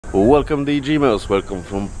Welcome DayDreamers, welcome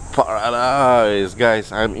from paradise.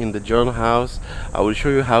 Guys, I'm in the John house. I will show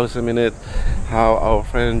you house in a minute how our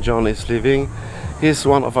friend John is living. He's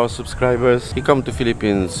one of our subscribers. He came to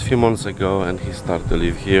Philippines a few months ago and he started to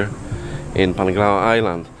live here in Panglao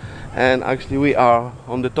Island. And actually we are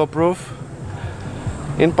on the top roof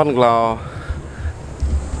in Panglao.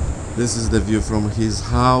 This is the view from his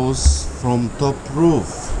house from top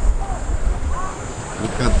roof.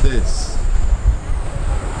 Look at this.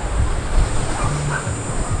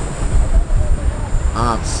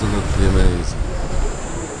 Absolutely amazing.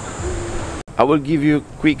 I will give you a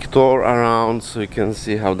quick tour around so you can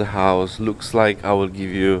see how the house looks like. I will give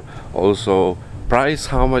you also price,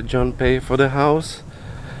 how much John pay for the house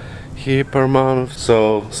here per month.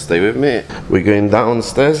 So stay with me. We're going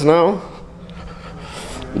downstairs now.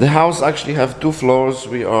 The house actually have 2 floors.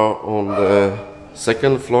 We are on the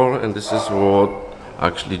 2nd floor and this is what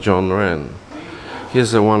actually John ran.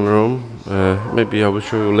 Here's a 1 room. Maybe I will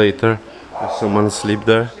show you later. Someone sleep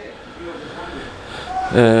there.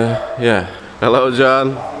 Yeah. Hello,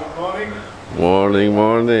 John. Good morning. Morning,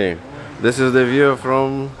 morning. This is the view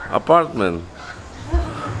from apartment.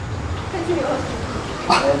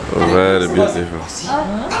 Very beautiful.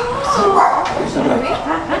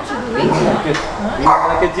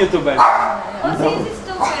 Like a YouTuber.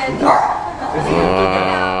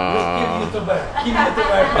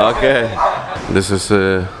 Okay. This is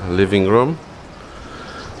a living room.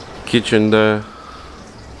 Kitchen there,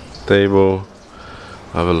 table.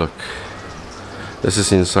 Have a look. This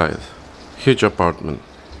is inside. Huge apartment.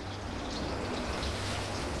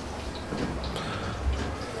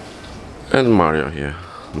 And Mario here.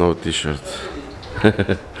 No t-shirt.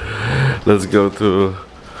 Let's go to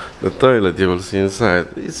the toilet. You will see inside.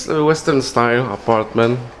 It's a Western style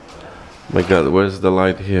apartment. My God, where's the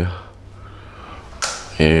light here?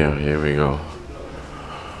 Here we go.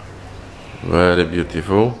 Very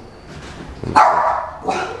beautiful.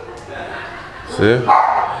 See?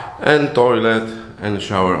 And toilet and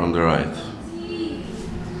shower on the right.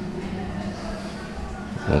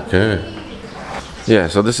 Okay. Yeah,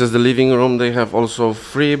 so this is the living room. They have also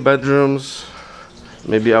 3 bedrooms.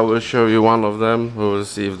 Maybe I will show you one of them. We will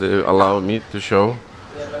see if they allow me to show.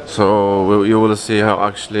 So you will see how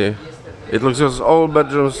actually it looks as all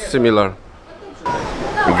bedrooms similar.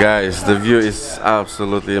 Guys, the view is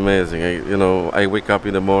absolutely amazing. I wake up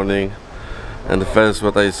in the morning and the first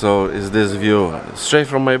what I saw is this view straight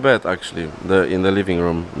from my bed, actually, in the living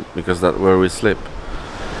room, because that's where we sleep.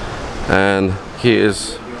 And here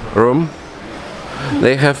is room.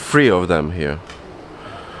 They have 3 of them here.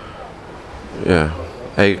 Yeah,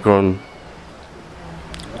 acorn.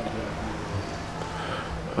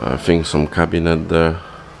 I think some cabinet there.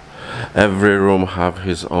 Every room have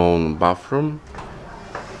his own bathroom.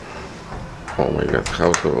 Oh my God,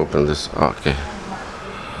 how to open this? Okay.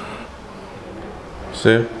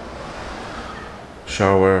 See?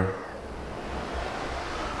 Shower.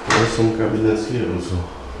 There's some cabinets here also.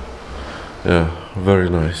 Yeah, very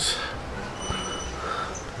nice.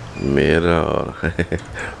 Mirror.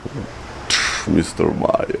 Mr.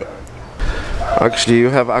 Mario. Actually, you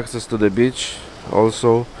have access to the beach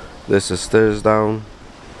also. There's a stairs down.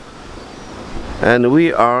 And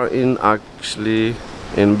we are actually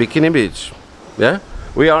in Bikini Beach. Yeah?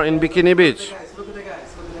 We are in Bikini Beach. Look at the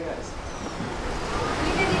guys.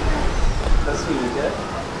 That's really good.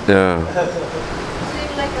 Yeah.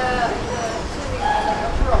 Swim like a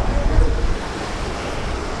pro.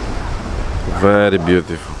 Very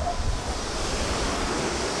beautiful.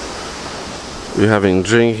 We're having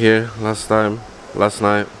drink here last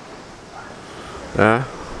night. Yeah.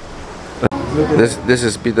 This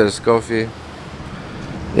is Peter's coffee.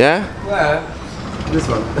 Yeah? Yeah. This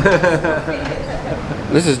one.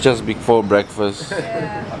 This is just before breakfast.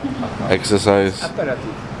 Exercise.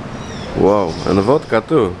 Aperitif. Wow, and vodka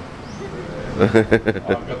too. I've got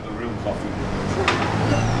the real coffee.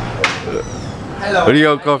 Hello.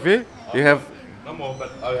 Real coffee? You have? No more,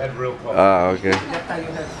 but I had real coffee. Ah, okay.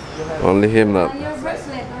 Only him not. Your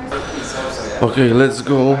bracelet. Okay, let's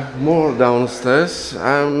go more downstairs.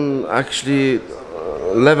 I'm actually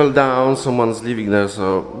level down. Someone's living there,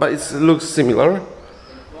 so but it looks similar.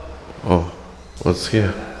 Oh, what's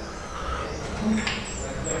here?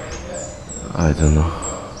 I don't know.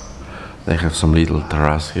 They have some little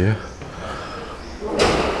terrace here.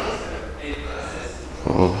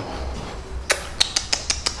 Oh.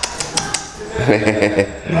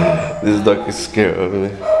 This dog is scared of me.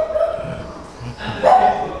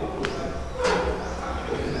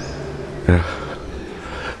 Yeah.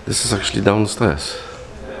 This is actually downstairs.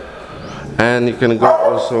 And you can go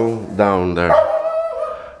also down there.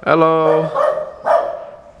 Hello.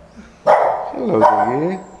 Hello,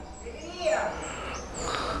 doggy.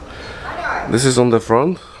 This is on the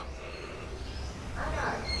front.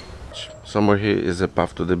 Somewhere here is a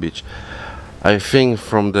path to the beach. I think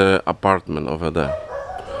from the apartment over there.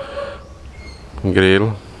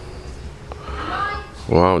 Grill.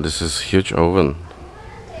 Wow, this is huge oven.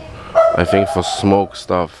 I think for smoke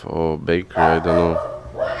stuff or bakery, I don't know.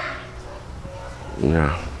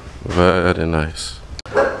 Yeah, very nice.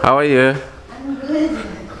 How are you? I'm good.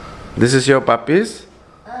 This is your puppies?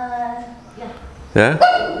 Yeah. Yeah?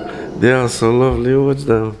 They are so lovely, watch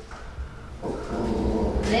them.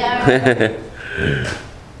 They are.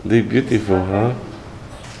 They're beautiful, huh?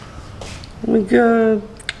 Oh my god.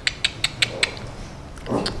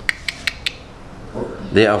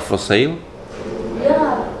 They are for sale?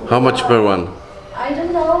 Yeah. How much per one? I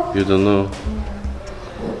don't know. You don't know.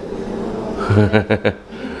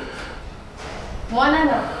 One and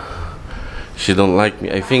She don't like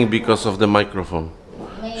me. I think because of the microphone.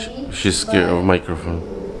 maybe. She's scared of microphone.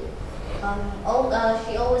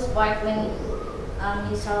 She always bark when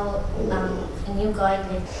you saw a new guy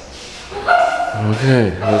live.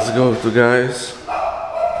 Okay, let's go to guys.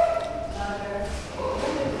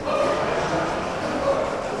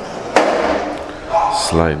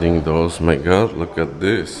 Sliding doors, my god, look at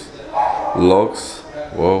this. Logs,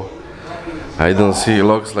 whoa. I don't see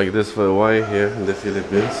logs like this for a while here in the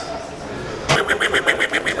Philippines.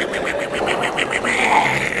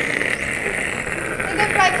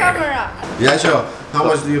 Yeah, sure. How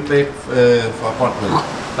much do you pay for apartment?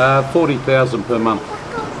 40,000 per month.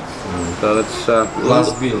 So that's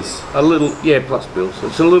Plus bills. a little, yeah, plus bills.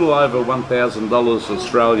 It's a little over $1,000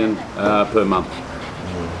 Australian per month.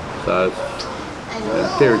 So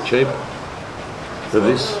it's very cheap for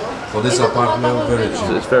this. For this apartment, very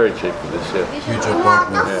cheap. It's very cheap for this, yeah. Huge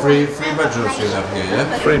apartment. Yeah. Three bedrooms you have here,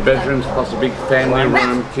 yeah? 3 bedrooms plus a big family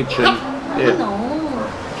room, kitchen. Yeah.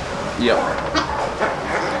 Yep.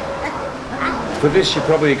 For this, you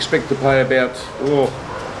probably expect to pay about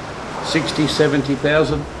 60,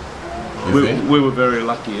 70,000. You think? We were very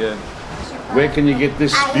lucky, yeah. Where can you get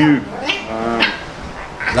this view?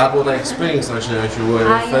 That's what I experienced actually.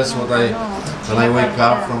 First, when I wake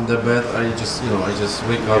up from the bed, I just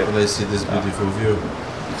wake up and I see this beautiful view.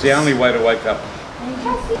 It's the only way to wake up.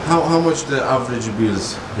 How much the average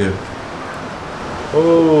bills here?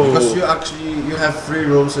 Oh, Because you have 3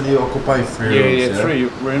 rooms and you occupy 3 rooms. yeah, 3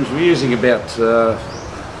 rooms. We're using about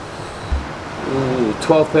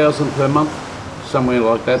 12,000 per month, somewhere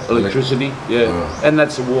like that. Electricity, yeah, and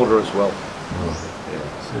that's the water as well.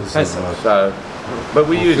 So, but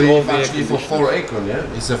we use all the air actually for conditioners. 4 acre,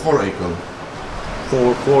 yeah? It's a 4 acre.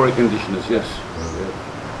 Four air conditioners, yes.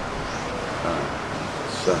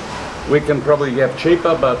 So we can probably get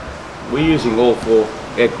cheaper, but we're using all 4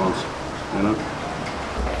 air cons, you know.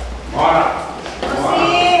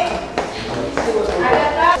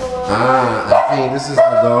 I think this is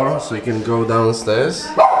the door, so you can go downstairs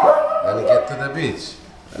and get to the beach.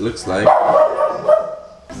 It looks like.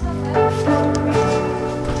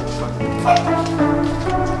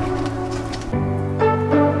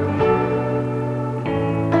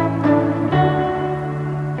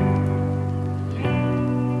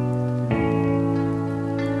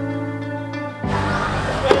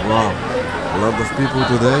 Wow, a lot of people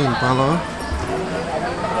today in Panglao.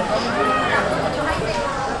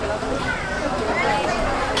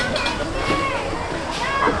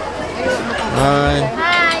 Hi.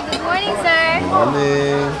 Hi, good morning, sir.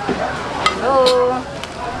 Morning. Hello.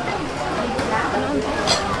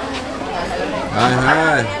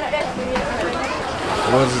 Hi.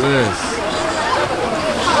 What's this?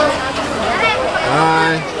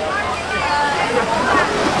 Hi.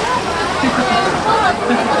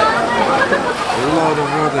 A lot of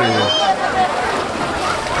water here.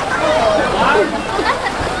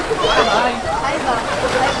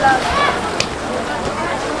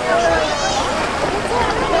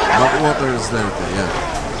 But water is dirty, yeah.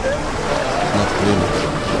 Not clean.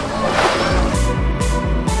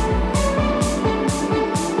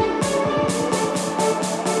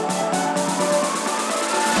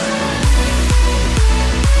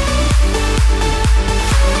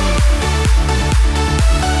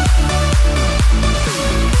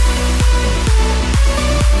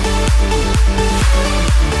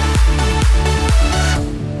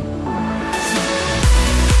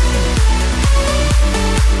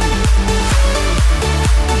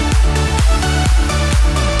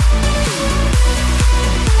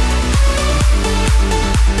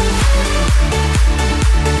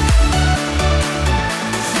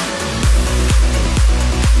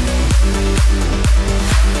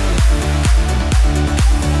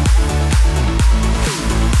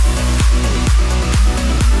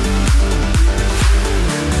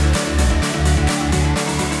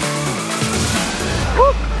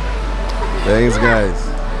 Thanks, guys.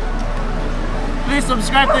 Please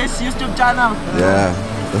subscribe to his YouTube channel.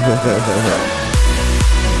 Yeah.